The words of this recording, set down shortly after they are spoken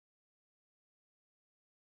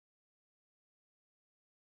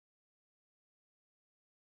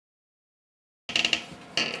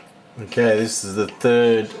Okay, this is the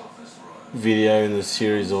third video in the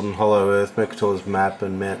series on Hollow Earth, Meractors Map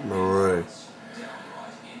and Mt Meru.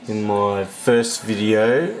 In my first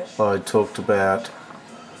video I talked about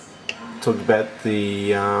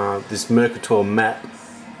the this Mercator map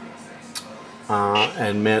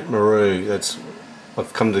and Mt Meru.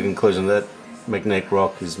 I've come to the conclusion that magnetic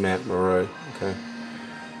rock is Mt Meru. Okay,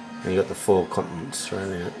 and you got the 4 continents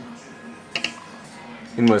surrounding it.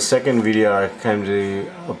 In my second video I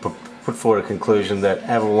put forward a conclusion that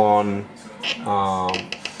Avalon, the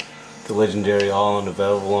legendary island of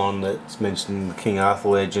Avalon that's mentioned in the King Arthur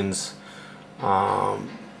legends,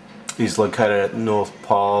 is located at the North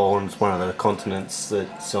Pole, and it's one of the continents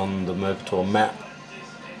that's on the Mercator map.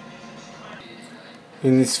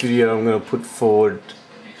 In this video I'm going to put forward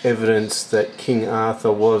evidence that King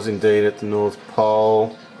Arthur was indeed at the North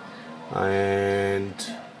Pole, and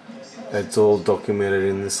it's all documented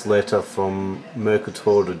in this letter from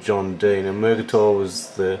Mercator to John Dee. Now, Mercator is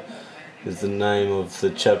the name of the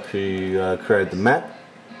chap who created the map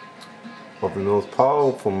of the North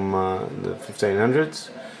Pole from the 1500s,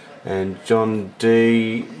 and John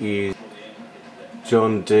Dee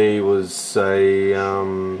was a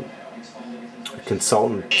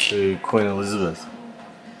consultant to Queen Elizabeth.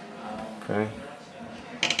 Okay.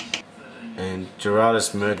 And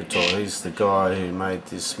Gerardus Mercator, he's the guy who made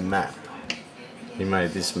this map. He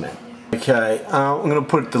made this map. Okay, I'm going to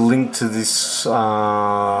put the link to this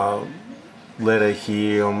letter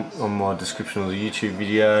here on my description of the YouTube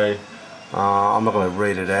video. I'm not going to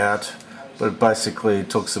read it out, but basically it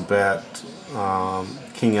talks about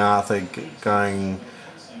King Arthur going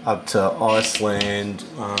up to Iceland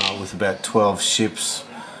with about 12 ships,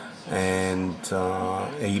 and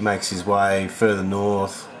he makes his way further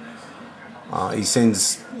north. He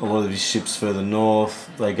sends a lot of his ships further north.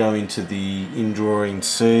 They go into the indrawing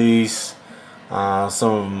seas.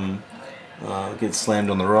 Some of them get slammed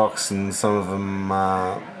on the rocks, and some of them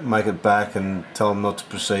make it back and tell them not to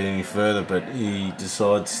proceed any further. But he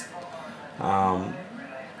decides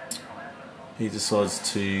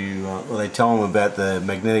to. Well, they tell him about the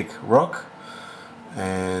magnetic rock,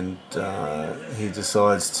 and he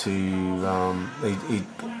decides to.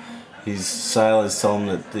 His sailors tell him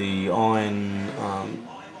that the iron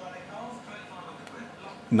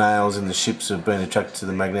nails in the ships have been attracted to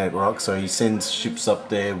the magnetic rock, so he sends ships up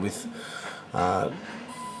there with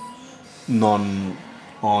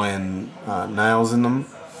non-iron nails in them,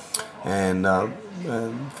 and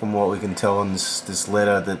from what we can tell in this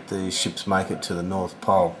letter, that the ships make it to the North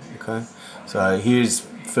Pole. Okay, so here's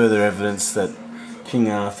further evidence that King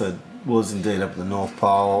Arthur was indeed up at the North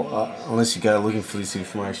Pole. Unless you go looking for this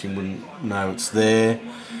information, you wouldn't know it's there.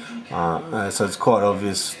 So it's quite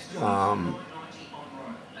obvious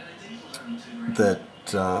that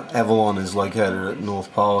Avalon is located at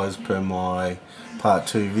North Pole, as per my Part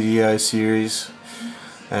 2 video series.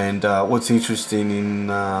 And what's interesting in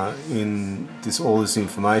all this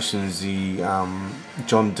information is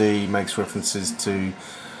John Dee makes references to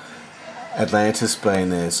Atlantis being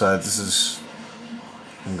there. So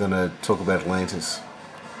I'm going to talk about Atlantis.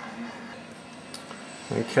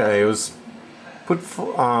 Okay, I was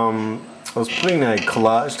putting a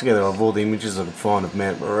collage together of all the images I could find of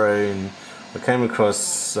Mt Meru, and I came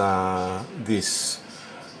across this.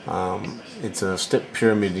 It's a step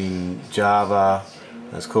pyramid in Java.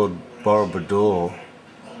 It's called Borobudur.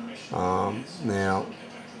 Now,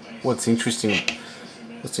 what's interesting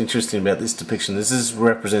about this depiction? This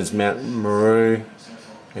represents Mt Meru.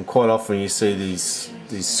 And quite often you see these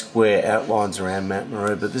square outlines around Mt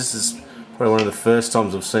Meru, but this is probably one of the first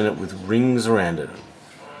times I've seen it with rings around it.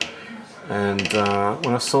 And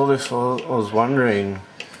when I saw this, I was wondering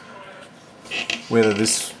whether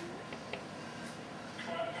this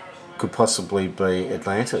could possibly be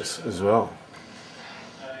Atlantis as well.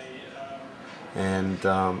 And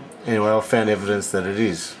anyway, I found evidence that it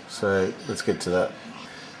is, so let's get to that.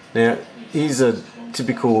 Now, here's a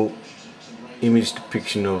typical image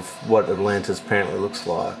depiction of what Atlantis apparently looks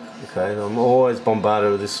like. Okay, I'm always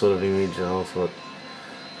bombarded with this sort of image, and I thought,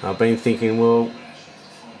 I've been thinking, well,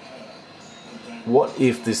 what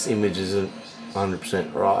if this image isn't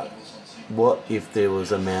 100% right? What if there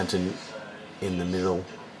was a mountain in the middle?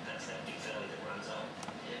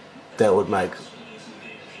 That would make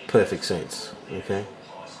perfect sense. Okay.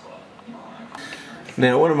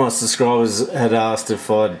 Now, one of my subscribers had asked if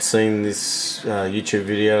I'd seen this YouTube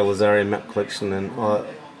video, Lazarian Map Collection, and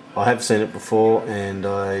I have seen it before, and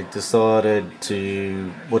I decided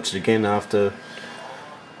to watch it again after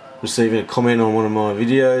receiving a comment on one of my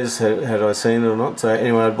videos, had I seen it or not. So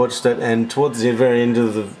anyway, I watched it, and towards the very end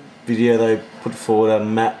of the video they put forward a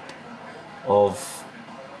map of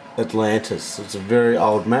Atlantis. It's a very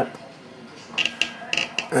old map.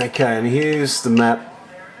 Okay, and here's the map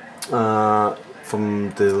from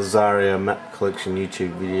the Lazaria Map Collection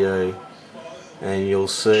YouTube video, and you'll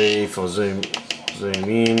see, if I zoom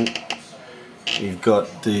in, you've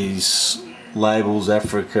got these labels,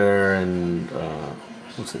 Africa and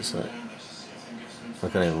what's it say? I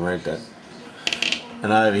can't even read that.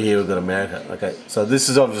 And over here we've got America. Okay, so this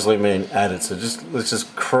is obviously being added, so let's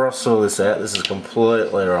just cross all this out. This is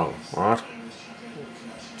completely wrong, alright?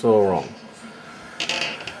 It's all wrong.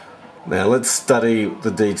 Now let's study the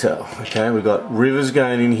detail. Okay, we've got rivers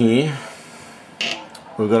going in here.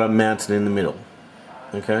 We've got a mountain in the middle.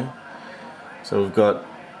 Okay, so we've got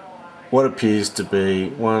what appears to be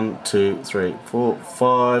 1, 2, 3, 4,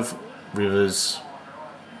 5 rivers,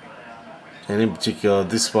 and in particular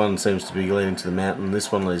this one seems to be leading to the mountain,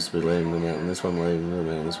 this one leads to be leading to the mountain, this one leading to the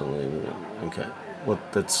mountain, this one leading to the mountain. Okay,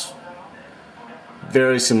 that's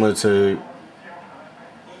very similar to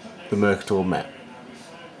the Mercator map.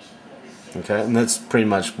 Okay, and that's pretty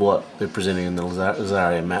much what they're presenting in the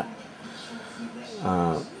Lazaria Map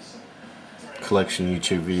Collection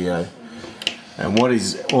YouTube video. And what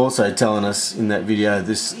he's also telling us in that video,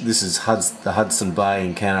 this is the Hudson Bay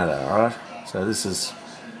in Canada, alright? So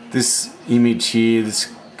this image here, this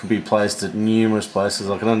could be placed at numerous places.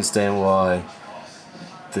 I can understand why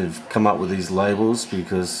they've come up with these labels,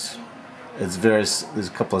 because there's a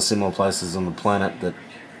couple of similar places on the planet that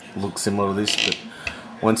look similar to this, but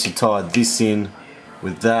once you tie this in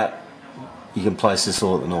with that, you can place this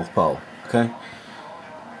all at the North Pole. Okay?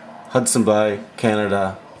 Hudson Bay,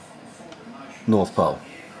 Canada, North Pole.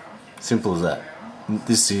 Simple as that.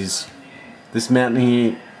 This mountain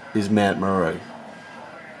here is Mt Meru,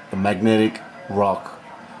 a magnetic rock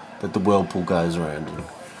that the whirlpool goes around in.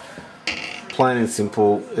 Plain and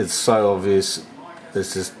simple. It's so obvious.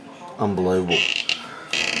 It's just unbelievable.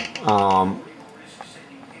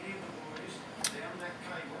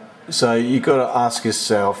 So you've got to ask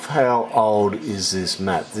yourself, how old is this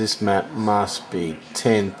map? This map must be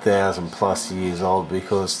 10,000 plus years old,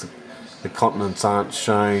 because the continents aren't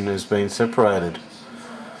shown as being separated,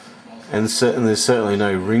 and there's certainly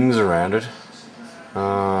no rings around it.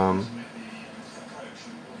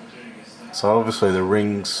 So obviously the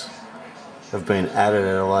rings have been added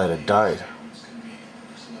at a later date,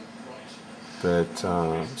 but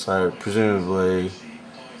so presumably,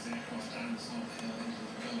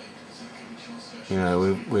 you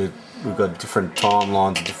know, we've got different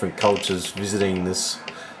timelines of different cultures visiting this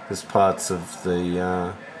parts of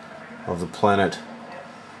the planet,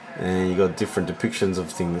 and you got different depictions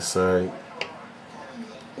of things. So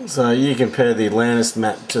you compare the Atlantis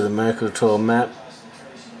map to the Mercator map.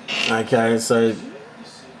 Okay, so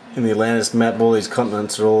in the Atlantis map, all these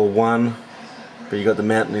continents are all one, but you got the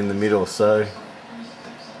mountain in the middle. So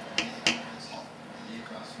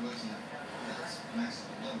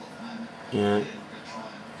yeah.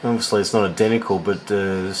 Obviously it's not identical, but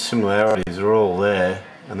the similarities are all there.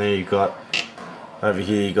 And then you've got, over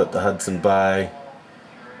here you've got the Hudson Bay,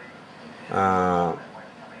 and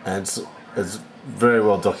it's very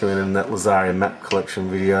well documented in that Lazaria Map Collection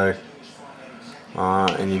video.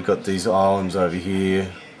 And you've got these islands over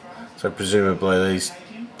here, so presumably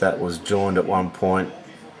that was joined at one point.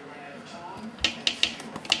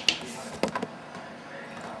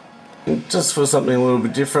 Just for something a little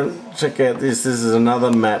bit different, check out this. This is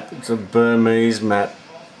another map. It's a Bermese map.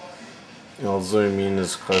 I'll zoom in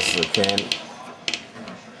as close as I can.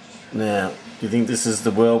 Now, you think this is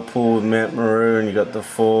the whirlpool of Mt Meru, and you got the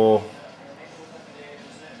 4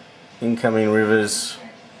 incoming rivers,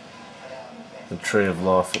 the tree of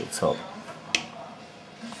life at the top.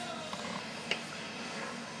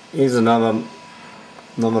 Here's another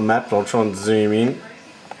map. I'll try and zoom in.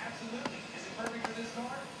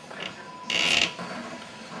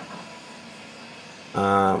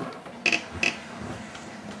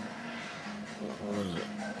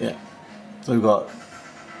 Yeah, so we've got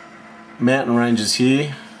mountain ranges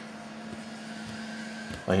here.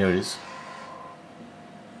 Oh, here it is.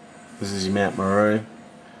 This is your Mt Meru,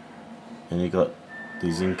 and you've got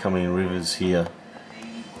these incoming rivers here.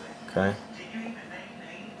 Okay,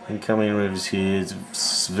 incoming rivers here.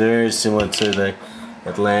 It's very similar to the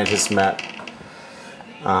Atlantis map.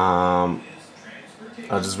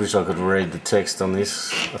 I just wish I could read the text on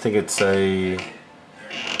this. I think it's a...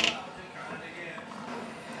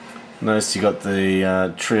 Notice you got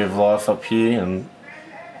the tree of life up here, and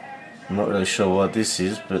I'm not really sure what this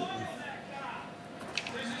is, but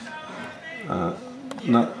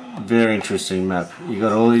not very interesting map. You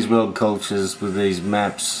got all these world cultures with these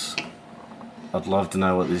maps. I'd love to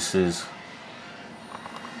know what this is.